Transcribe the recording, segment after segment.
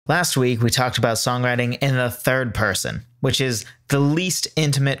Last week, we talked about songwriting in the third person, which is the least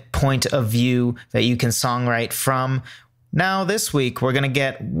intimate point of view that you can songwrite from. Now, this week, we're going to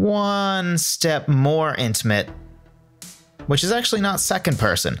get one step more intimate, which is actually not second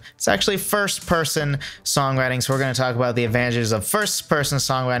person. It's actually first person songwriting. So we're going to talk about the advantages of first person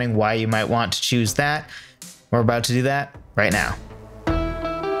songwriting, why you might want to choose that. We're about to do that right now.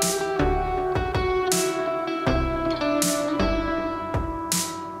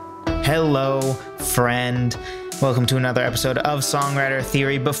 Hello, friend. Welcome to another episode of Songwriter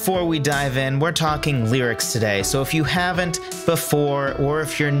Theory. Before we dive in, we're talking lyrics today. So if you haven't before, or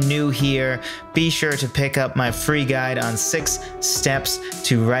if you're new here, be sure to pick up my free guide on 6 steps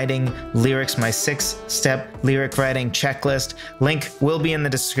to writing lyrics, my 6-step lyric writing checklist. Link will be in the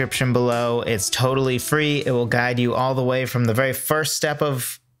description below. It's totally free. It will guide you all the way from the very first step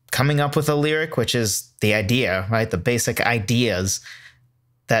of coming up with a lyric, which is the idea, right? The basic ideas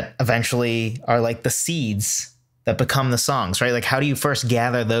that eventually are like the seeds that become the songs, right? Like, how do you first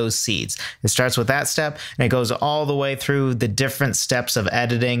gather those seeds? It starts with that step, and it goes all the way through the different steps of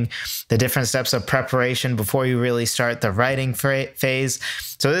editing, the different steps of preparation before you really start the writing phase.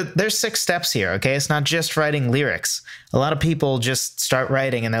 So there's 6 steps here, okay? It's not just writing lyrics. A lot of people just start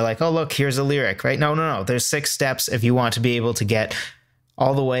writing, and they're like, oh, look, here's a lyric, right? No. There's 6 steps if you want to be able to get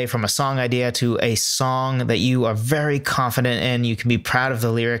all the way from a song idea to a song that you are very confident in. You can be proud of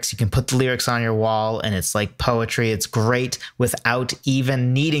the lyrics. You can put the lyrics on your wall and it's like poetry. It's great without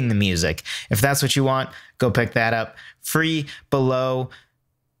even needing the music. If that's what you want, go pick that up. Free below.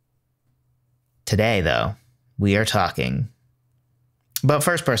 Today, though, we are talking about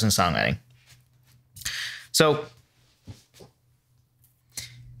first-person songwriting. So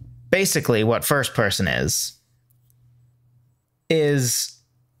basically what first person is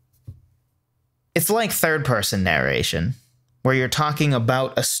it's like third person narration where you're talking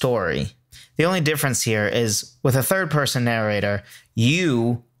about a story. The only difference here is with a third person narrator,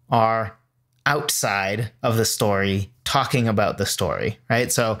 you are outside of the story talking about the story, right?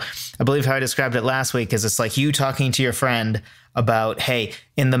 So I believe how I described it last week is it's like you talking to your friend about, hey,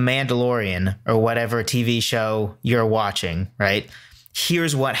 in The Mandalorian or whatever TV show you're watching, right?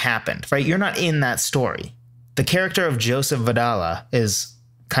 Here's what happened, right? You're not in that story. The character of Joseph Vidala is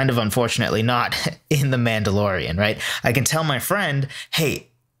kind of unfortunately not in The Mandalorian, right? I can tell my friend, hey,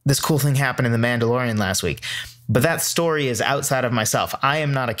 this cool thing happened in The Mandalorian last week, but that story is outside of myself. I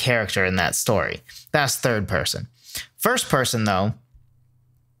am not a character in that story. That's third person. First person, though,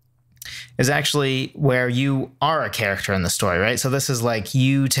 is actually where you are a character in the story, right? So this is like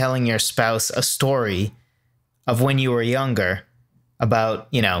you telling your spouse a story of when you were younger about,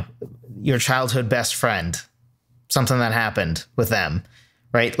 you know, your childhood best friend, something that happened with them,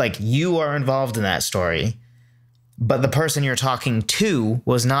 right? Like you are involved in that story, but the person you're talking to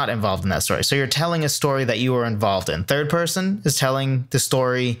was not involved in that story. So you're telling a story that you were involved in. Third person is telling the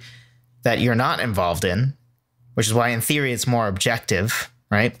story that you're not involved in, which is why in theory it's more objective,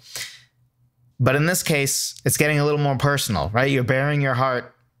 right? But in this case, it's getting a little more personal, right? You're bearing your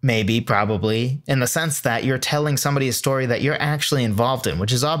heart, maybe, probably, in the sense that you're telling somebody a story that you're actually involved in,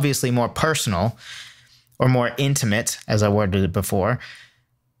 which is obviously more personal or more intimate, as I worded it before,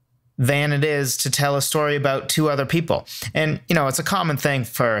 than it is to tell a story about 2 other people. And, you know, it's a common thing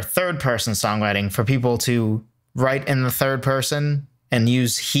for third-person songwriting for people to write in the third person and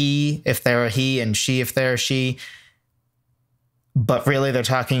use he if they're a he and she if they're a she, but really they're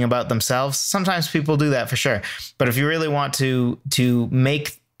talking about themselves. Sometimes people do that for sure. But if you really want to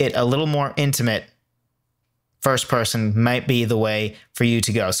make it a little more intimate, first person might be the way for you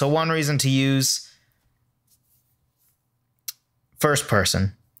to go. So one reason to use first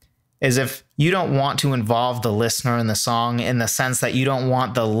person is if you don't want to involve the listener in the song in the sense that you don't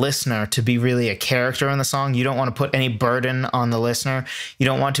want the listener to be really a character in the song. You don't want to put any burden on the listener. You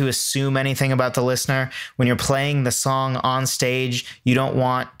don't want to assume anything about the listener. When you're playing the song on stage, you don't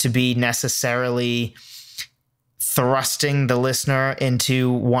want to be necessarily thrusting the listener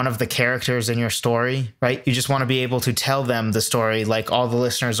into one of the characters in your story, right? You just want to be able to tell them the story like all the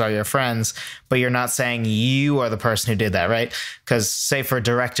listeners are your friends, but you're not saying you are the person who did that, right? Because say for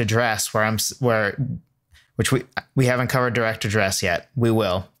direct address, which we haven't covered direct address yet. We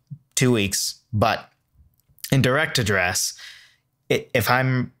will, 2 weeks, but in direct address, if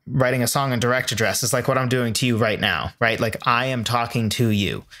I'm writing a song in direct address, it's like what I'm doing to you right now, right? Like I am talking to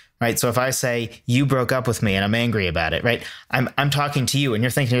you. Right. So if I say you broke up with me and I'm angry about it, right? I'm talking to you and you're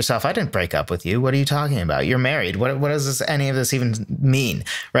thinking to yourself, I didn't break up with you. What are you talking about? You're married. What does any of this even mean?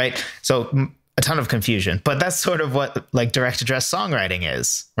 Right. So a ton of confusion, but that's sort of what like direct address songwriting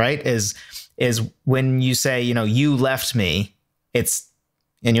is, right? Is when you say, you know, you left me, it's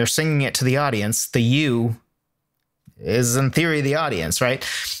and you're singing it to the audience, the you is in theory the audience, right?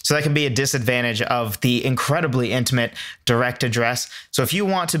 So that can be a disadvantage of the incredibly intimate direct address. So if you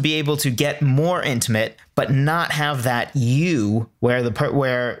want to be able to get more intimate, but not have that you where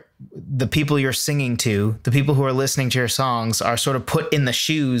the people you're singing to, the people who are listening to your songs are sort of put in the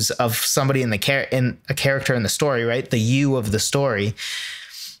shoes of somebody in a character in the story, right? The you of the story.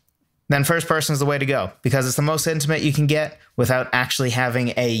 Then first person is the way to go because it's the most intimate you can get without actually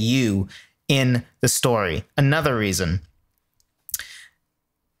having a you in the story. Another reason,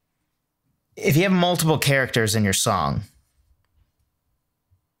 if you have multiple characters in your song,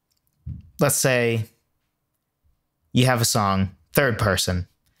 let's say you have a song, third person,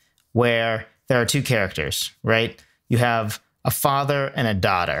 where there are two characters, right? You have a father and a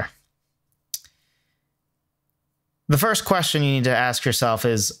daughter. The first question you need to ask yourself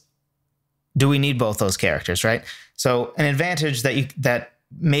is, do we need both those characters, right? So an advantage that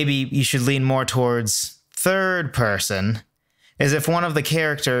maybe you should lean more towards third person is if one of the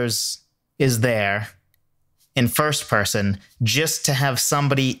characters is there in first person just to have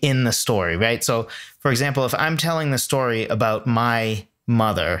somebody in the story, right? So for example, if I'm telling the story about my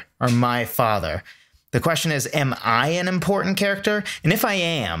mother or my father, the question is, am I an important character? And if I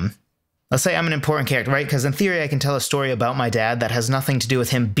am, let's say I'm an important character, right? Because in theory, I can tell a story about my dad that has nothing to do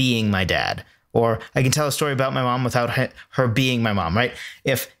with him being my dad. Or I can tell a story about my mom without her being my mom, right?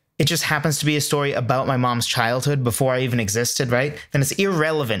 If it just happens to be a story about my mom's childhood before I even existed, right? Then it's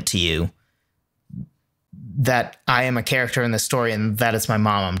irrelevant to you that I am a character in the story and that it's my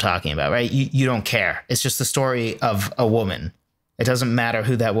mom I'm talking about, right? You don't care. It's just the story of a woman. It doesn't matter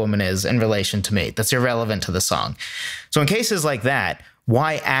who that woman is in relation to me. That's irrelevant to the song. So in cases like that,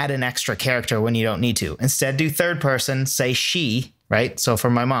 why add an extra character when you don't need to? Instead, do third person, say she, right? So for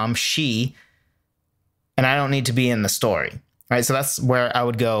my mom, she, and I don't need to be in the story, right? So that's where I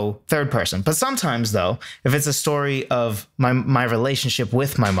would go third person. But sometimes though, if it's a story of my relationship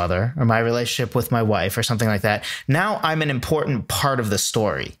with my mother or my relationship with my wife or something like that, now I'm an important part of the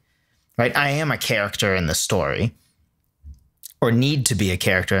story, right? I am a character in the story or need to be a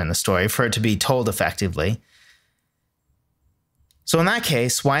character in the story for it to be told effectively. So in that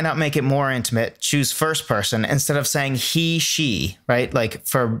case, why not make it more intimate? Choose first person instead of saying he, she, right? Like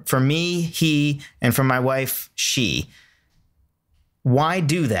for me, he, and for my wife, she. Why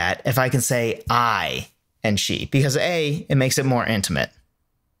do that if I can say I and she? Because A, it makes it more intimate,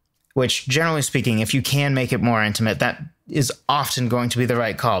 which generally speaking, if you can make it more intimate, that is often going to be the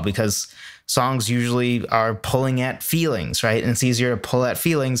right call because songs usually are pulling at feelings, right? And it's easier to pull at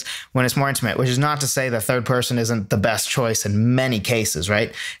feelings when it's more intimate, which is not to say the third person isn't the best choice in many cases,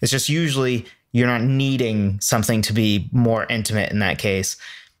 right? It's just usually you're not needing something to be more intimate in that case.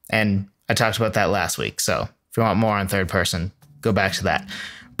 And I talked about that last week. So if you want more on third person, go back to that.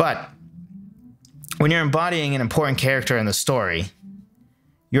 But when you're embodying an important character in the story,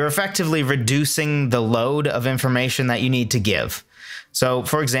 you're effectively reducing the load of information that you need to give. So,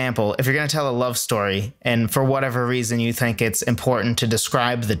 for example, if you're going to tell a love story and for whatever reason you think it's important to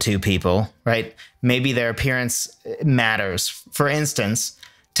describe the two people, right? Maybe their appearance matters. For instance,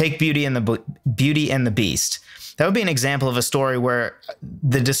 take Beauty and the Beast. That would be an example of a story where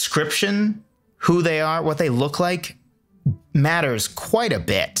the description, who they are, what they look like, matters quite a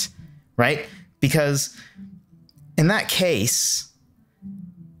bit, right? Because in that case,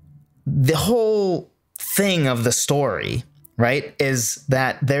 the whole thing of the story, right, is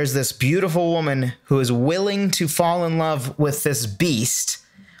that there's this beautiful woman who is willing to fall in love with this beast.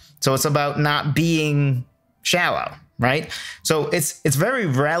 So it's about not being shallow, right? So it's very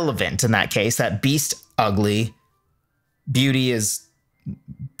relevant in that case that beast ugly, beauty is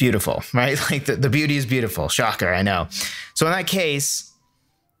beautiful, right? Like the beauty is beautiful. Shocker, I know. So in that case,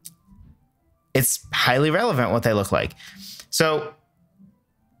 it's highly relevant what they look like. So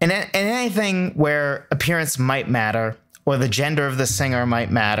in anything where appearance might matter, or the gender of the singer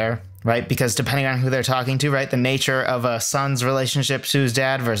might matter, right? Because depending on who they're talking to, right? The nature of a son's relationship to his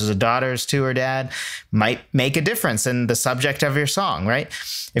dad versus a daughter's to her dad might make a difference in the subject of your song, right?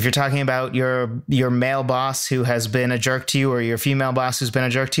 If you're talking about your male boss who has been a jerk to you or your female boss who's been a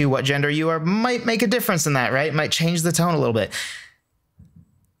jerk to you, what gender you are might make a difference in that, right? Might change the tone a little bit.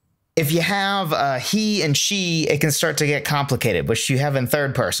 If you have he and she, it can start to get complicated, which you have in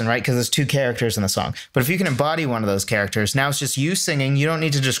third person, right? Because there's two characters in the song. But if you can embody one of those characters, now it's just you singing. You don't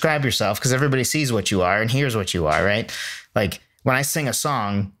need to describe yourself because everybody sees what you are and hears what you are, right? Like when I sing a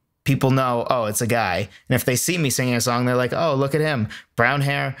song, people know, oh, it's a guy. And if they see me singing a song, they're like, oh, look at him. Brown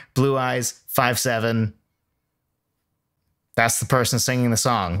hair, blue eyes, 5'7". That's the person singing the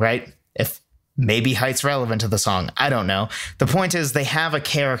song, right? If maybe height's relevant to the song. I don't know. The point is they have a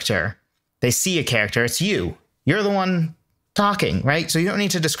character. They see a character. It's you. You're the one talking, right? So you don't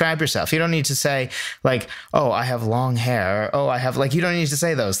need to describe yourself. You don't need to say like, oh, I have long hair. Or, oh, I have like, you don't need to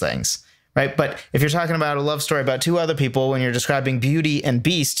say those things, right? But if you're talking about a love story about two other people, when you're describing Beauty and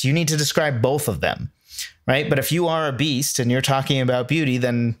Beast, you need to describe both of them, right? But if you are a beast and you're talking about Beauty,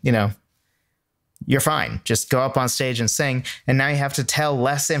 then, you know, you're fine. Just go up on stage and sing. And now you have to tell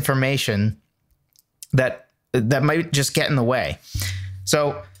less information that might just get in the way.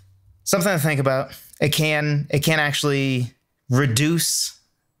 So something to think about. It can actually reduce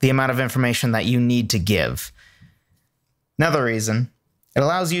the amount of information that you need to give. Another reason, it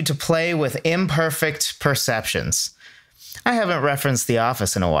allows you to play with imperfect perceptions. I haven't referenced The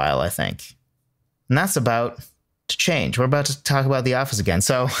Office in a while, I think. And that's about to change. We're about to talk about The Office again.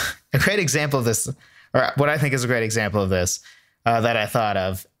 So a great example of this, or what I think is a great example of this that I thought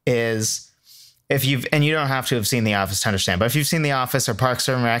of is if you've, and you don't have to have seen The Office to understand, but if you've seen The Office or Parks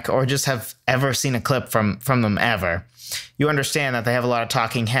and Rec or just have ever seen a clip from them ever, you understand that they have a lot of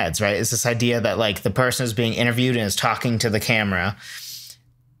talking heads, right? It's this idea that like the person is being interviewed and is talking to the camera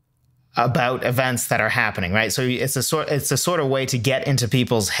about events that are happening, right? So it's a sort of way to get into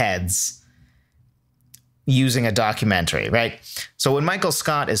people's heads using a documentary, right? So when Michael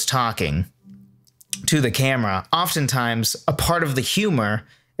Scott is talking to the camera, oftentimes a part of the humor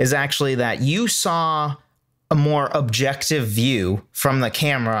is actually that you saw a more objective view from the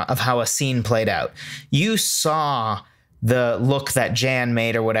camera of how a scene played out. You saw the look that Jan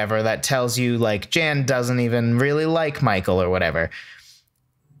made or whatever that tells you like Jan doesn't even really like Michael or whatever.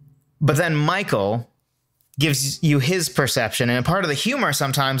 But then Michael gives you his perception, and a part of the humor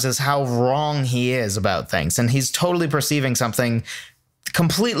sometimes is how wrong he is about things, and he's totally perceiving something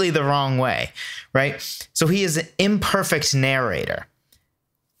completely the wrong way, right? So he is an imperfect narrator,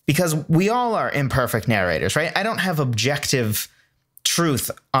 because we all are imperfect narrators, right? I don't have objective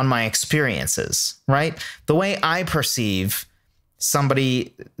truth on my experiences, right? The way I perceive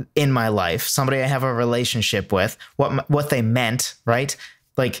somebody in my life, somebody I have a relationship with, what they meant, right?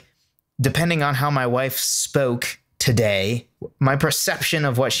 Like, depending on how my wife spoke today, my perception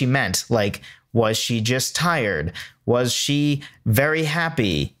of what she meant, like, was she just tired? Was she very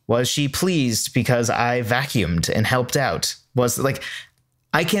happy? Was she pleased because I vacuumed and helped out? Was like,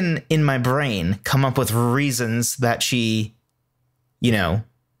 I can, in my brain, come up with reasons that she, you know,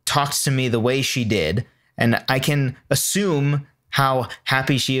 talked to me the way she did. And I can assume how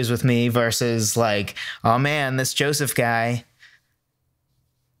happy she is with me versus like, oh man, this Joseph guy.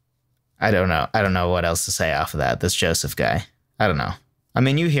 I don't know. I don't know what else to say off of that. This Joseph guy. I don't know. I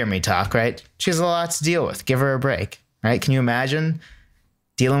mean, you hear me talk, right? She has a lot to deal with. Give her a break, right? Can you imagine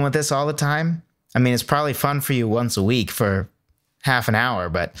dealing with this all the time? I mean, it's probably fun for you once a week for half an hour,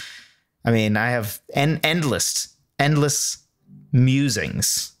 but I mean, I have endless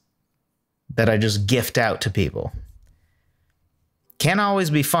musings that I just gift out to people. Can't always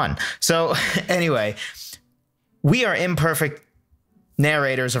be fun. So anyway, we are imperfect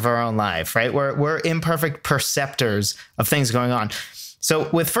narrators of our own life, right? We're imperfect perceptors of things going on. So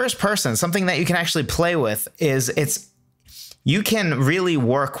with first person, something that you can actually play with is you can really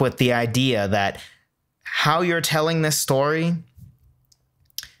work with the idea that how you're telling this story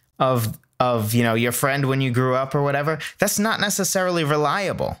of you know, your friend when you grew up or whatever, that's not necessarily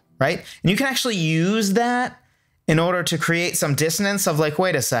reliable, right? And you can actually use that in order to create some dissonance of like,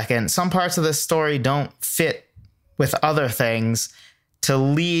 wait a second, some parts of this story don't fit with other things, to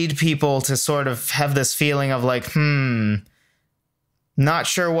lead people to sort of have this feeling of like, not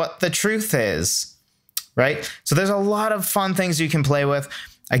sure what the truth is, right? So there's a lot of fun things you can play with.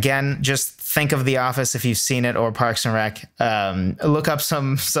 Again, just think of The Office if you've seen it, or Parks and Rec. Look up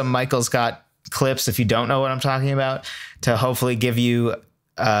some Michael Scott clips if you don't know what I'm talking about, to hopefully give you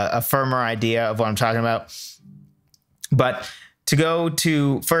a firmer idea of what I'm talking about. But to go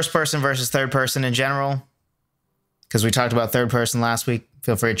to first person versus third person in general, because we talked about third person last week,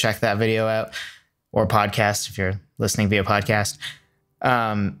 feel free to check that video out, or podcast if you're listening via podcast.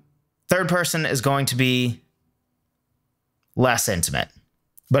 Third person is going to be less intimate,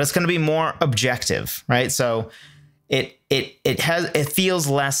 but it's going to be more objective, right? So it feels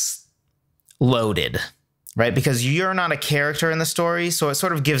less loaded, right? Because you're not a character in the story, so it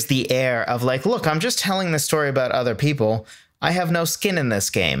sort of gives the air of like, look, I'm just telling this story about other people. I have no skin in this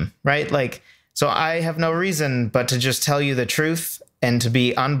game, right? Like, so I have no reason but to just tell you the truth and to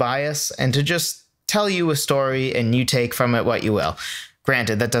be unbiased and to just tell you a story and you take from it what you will.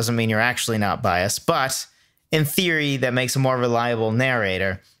 Granted, that doesn't mean you're actually not biased, but in theory, that makes a more reliable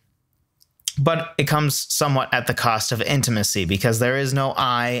narrator. But it comes somewhat at the cost of intimacy, because there is no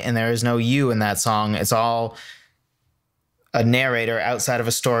I and there is no you in that song. It's all a narrator outside of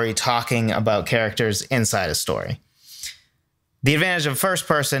a story talking about characters inside a story. The advantage of first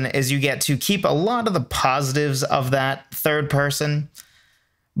person is you get to keep a lot of the positives of that third person,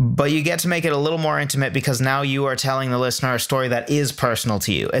 but you get to make it a little more intimate, because now you are telling the listener a story that is personal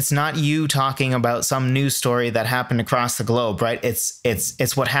to you. It's not you talking about some news story that happened across the globe, right?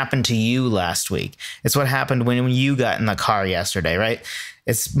 It's what happened to you last week. It's what happened when you got in the car yesterday, right?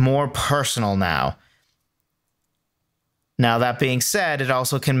 It's more personal now. Now, that being said, it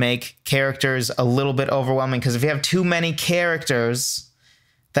also can make characters a little bit overwhelming, because if you have too many characters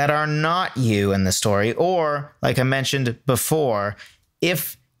that are not you in the story, or like I mentioned before,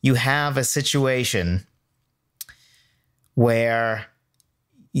 if you have a situation where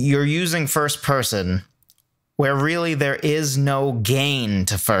you're using first person, where really there is no gain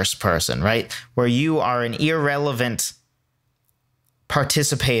to first person, right? Where you are an irrelevant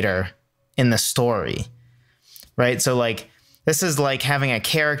participator in the story, right? So like, this is like having a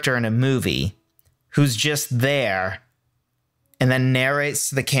character in a movie who's just there and then narrates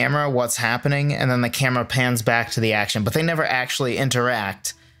to the camera what's happening, and then the camera pans back to the action, but they never actually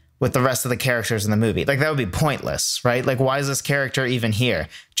interact with the rest of the characters in the movie. Like, that would be pointless, right? Like, why is this character even here?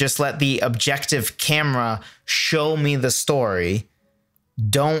 Just let the objective camera show me the story.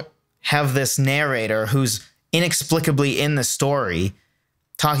 Don't have this narrator who's inexplicably in the story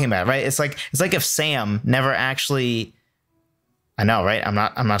talking about it, right? It's like if Sam never actually... I know, right? I'm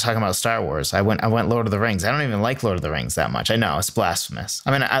not talking about Star Wars. I went Lord of the Rings. I don't even like Lord of the Rings that much. I know, it's blasphemous.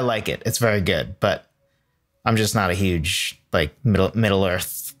 I mean, I like it. It's very good, but I'm just not a huge like Middle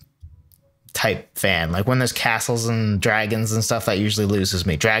Earth type fan. Like, when there's castles and dragons and stuff, that usually loses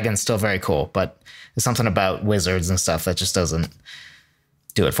me. Dragons still very cool, but there's something about wizards and stuff that just doesn't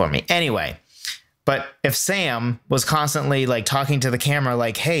do it for me. Anyway, but if Sam was constantly like talking to the camera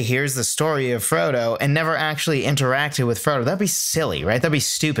like, hey, here's the story of Frodo, and never actually interacted with Frodo, that'd be silly, right? That'd be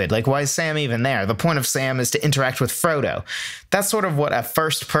stupid. Like, why is Sam even there? The point of Sam is to interact with Frodo. That's sort of what a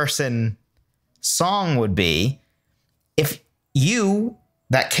first person song would be if you,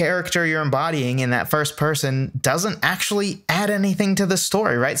 that character you're embodying in that first person, doesn't actually add anything to the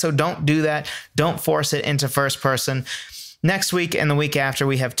story, right? So don't do that. Don't force it into first person. Next week and the week after,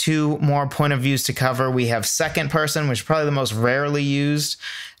 we have 2 more point of views to cover. We have second person, which is probably the most rarely used.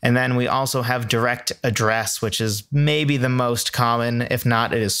 And then we also have direct address, which is maybe the most common. If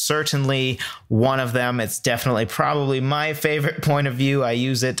not, it is certainly one of them. It's definitely probably my favorite point of view. I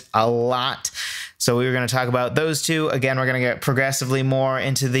use it a lot. So we were going to talk about those 2. Again, we're going to get progressively more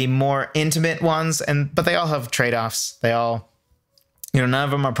into the more intimate ones, but they all have trade-offs. They all... none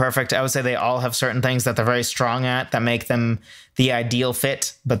of them are perfect. I would say they all have certain things that they're very strong at that make them the ideal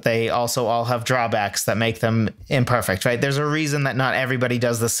fit, but they also all have drawbacks that make them imperfect, right? There's a reason that not everybody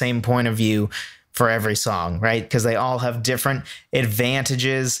does the same point of view for every song, right? Because they all have different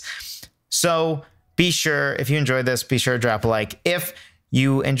advantages. So be sure, if you enjoyed this, be sure to drop a like. If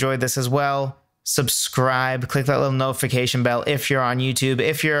you enjoyed this as well, subscribe, click that little notification bell if you're on YouTube.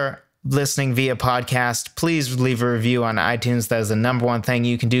 If you're listening via podcast, please leave a review on iTunes. That is the #1 thing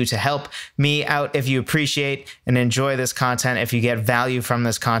you can do to help me out. If you appreciate and enjoy this content, if you get value from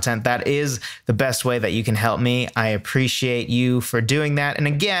this content, that is the best way that you can help me. I appreciate you for doing that. And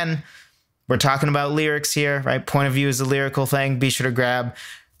again, we're talking about lyrics here, right? Point of view is a lyrical thing. Be sure to grab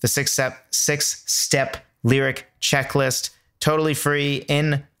the six-step lyric checklist, totally free.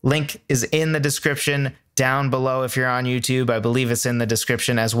 Link is in the description down below if you're on YouTube. I believe it's in the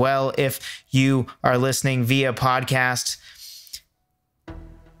description as well if you are listening via podcast.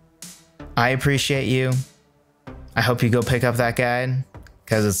 I appreciate you. I hope you go pick up that guide,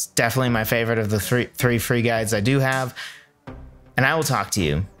 because it's definitely my favorite of the three free guides I do have. And I will talk to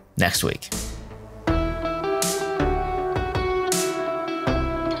you next week.